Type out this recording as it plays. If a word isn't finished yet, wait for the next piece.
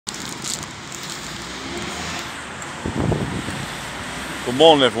Good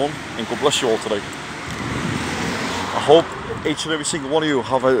morning everyone, and God bless you all today. I hope each and every single one of you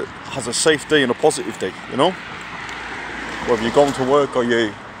has a safe day and a positive day, you know? Whether you're going to work or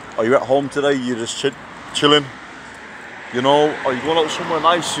you're at home today, you're just chilling, you know, or you're going out somewhere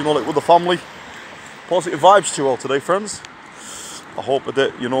nice, you know, like with the family. Positive vibes to you all today, friends. I hope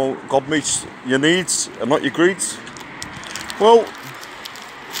that, you know, God meets your needs and not your greeds. Well,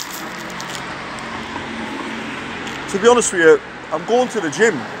 to be honest with you, I'm going to the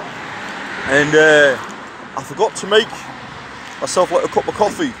gym and I forgot to make myself like a cup of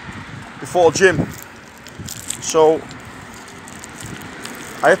coffee before gym, so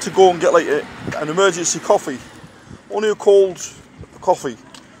I had to go and get like an emergency coffee, only a cold coffee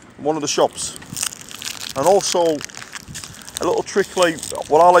from one of the shops, and also a little trick like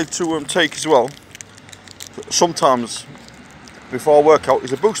what I like to take as well sometimes before I work out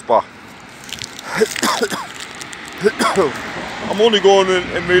is a Boost bar. I'm only going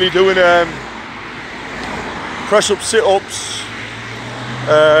and really doing press-ups, sit-ups,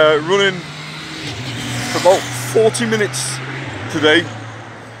 running for about 40 minutes today.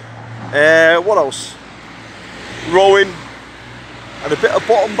 What else? Rowing and a bit of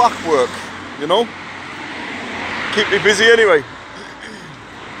bottom back work, you know? Keep me busy anyway.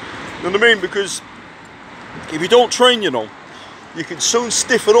 You know what I mean? Because if you don't train, you know, you can soon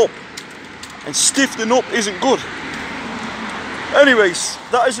stiffen up, and stiffening up isn't good. Anyways,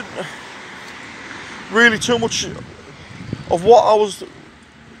 that isn't really too much of what I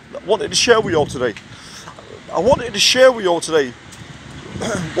wanted to share with you all today. I wanted to share with you all today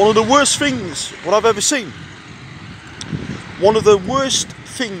one of the worst things what I've ever seen. One of the worst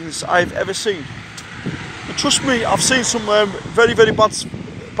things I've ever seen. And trust me, I've seen some very, very bad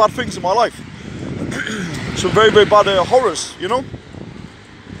things in my life. Some very, very bad horrors, you know?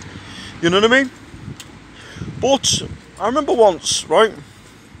 You know what I mean? But I remember once, right,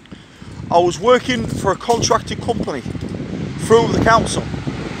 I was working for a contracted company through the council,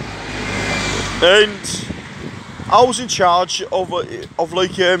 and I was in charge of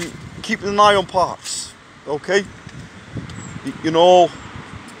like keeping an eye on parks, okay? You know,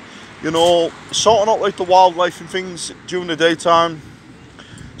 sorting out like the wildlife and things during the daytime,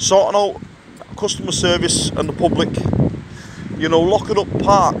 sorting out customer service and the public, you know, locking up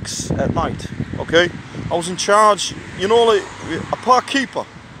parks at night, okay? I was in charge, you know, like a park keeper.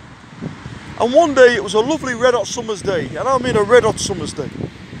 And one day it was a lovely red hot summer's day, and I mean a red hot summer's day.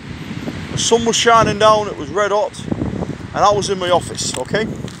 The sun was shining down, it was red hot, and I was in my office, okay?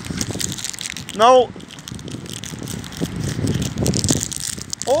 Now,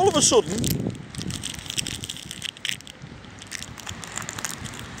 all of a sudden,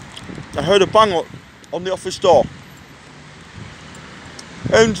 I heard a bang on the office door.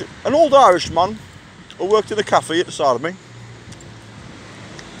 And an old Irishman who worked in a cafe at the side of me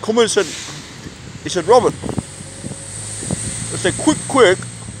come in and said, he said, "Robert," I said, quick,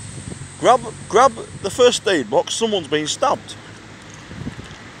 grab the first aid box, someone's been stabbed."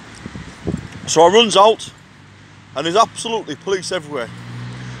 So I runs out, and there's absolutely police everywhere.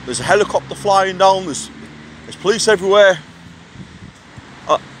 There's a helicopter flying down, there's police everywhere,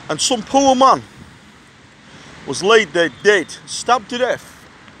 and some poor man was laid there dead, stabbed to death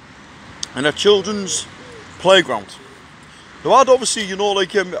in a children's playground. Now I'd obviously, you know,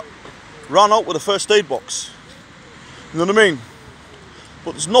 like ran out with a first aid box, you know what I mean?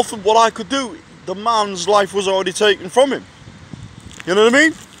 But there's nothing what I could do. The man's life was already taken from him, you know what I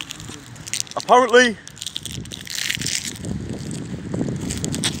mean? Apparently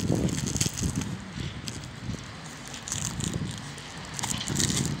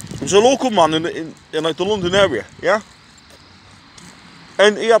there's a local man in like the London area, yeah?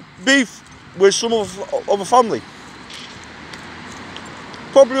 And he had beef with some of a family.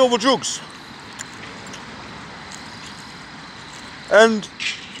 Probably over drugs. And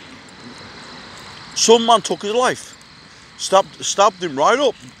some man took his life. Stabbed him right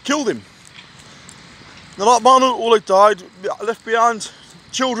up, killed him. Now that man who like died, left behind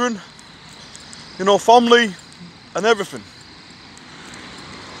children, you know, family and everything.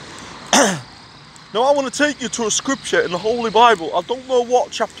 Now I want to take you to a scripture in the Holy Bible. I don't know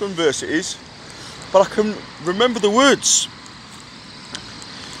what chapter and verse it is, but I can remember the words.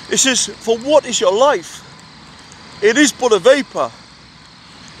 It says, "For what is your life? It is but a vapor.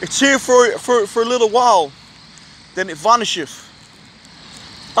 It's here for a little while, then it vanisheth."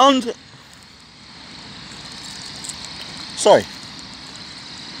 And sorry.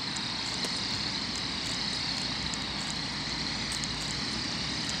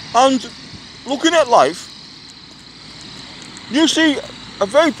 And looking at life, you see a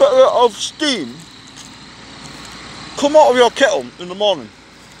vapor of steam come out of your kettle in the morning,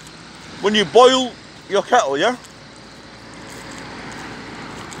 when you boil your kettle, yeah?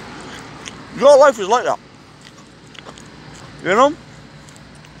 Your life is like that. You know?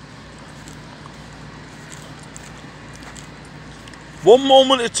 One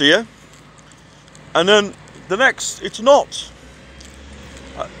moment it's here, and then the next it's not.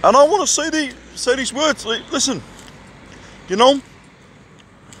 And I want to say these words. Listen, you know,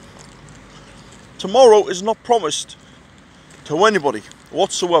 tomorrow is not promised to anybody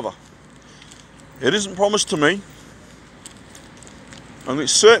whatsoever. It isn't promised to me, and it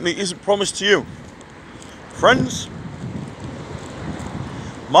certainly isn't promised to you. Friends,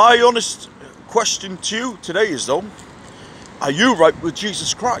 my honest question to you today is though, are you right with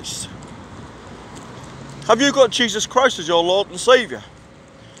Jesus Christ? Have you got Jesus Christ as your Lord and Saviour?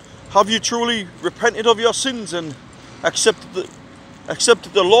 Have you truly repented of your sins and accepted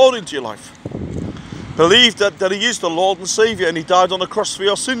the Lord into your life? Believed that He is the Lord and Saviour, and He died on the cross for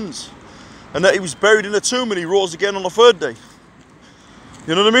your sins, and that He was buried in a tomb and He rose again on the third day.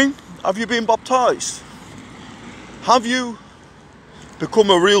 You know what I mean? Have you been baptized? Have you become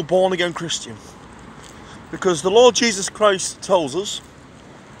a real born again Christian? Because the Lord Jesus Christ tells us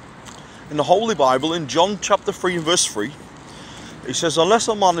in the Holy Bible, in John chapter 3 and verse 3, He says, unless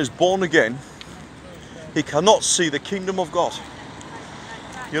a man is born again, he cannot see the kingdom of God.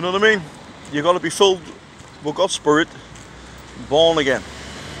 You know what I mean? You've got to be filled with God's Spirit, born again.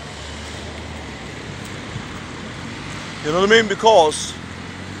 You know what I mean? Because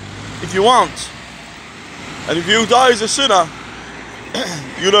if you aren't, and if you die as a sinner,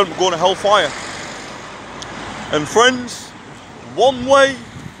 you'll end up going to hellfire. And friends, one way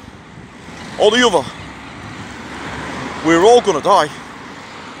or the other, we're all going to die.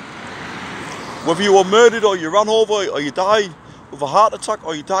 Whether you were murdered, or you ran over, or you die with a heart attack,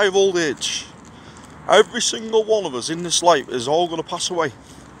 or you die of old age, every single one of us in this life is all going to pass away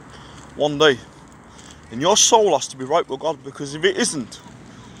one day. And your soul has to be right with God, because if it isn't,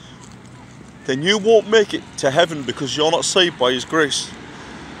 then you won't make it to heaven, because you're not saved by His grace.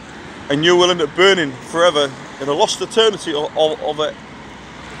 And you will end up burning forever in a lost eternity of a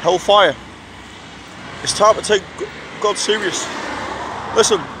hellfire. It's time to take God serious.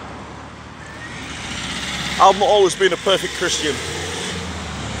 Listen, I've not always been a perfect Christian.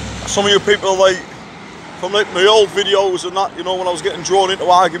 Some of you people, like, from like my old videos and that, you know, when I was getting drawn into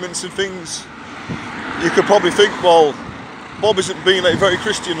arguments and things, you could probably think, well, Bob isn't being like very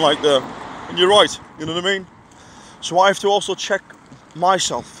Christian like that. And you're right, you know what I mean? So I have to also check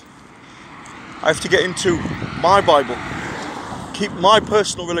myself. I have to get into my Bible, keep my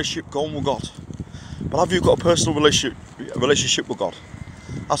personal relationship going with God. But have you got a personal relationship with God?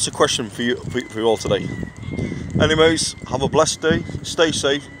 That's the question for you all today. Anyways, have a blessed day. Stay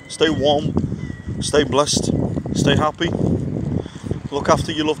safe, stay warm, stay blessed, stay happy. Look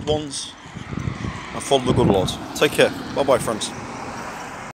after your loved ones and follow the good Lord. Take care. Bye bye, friends.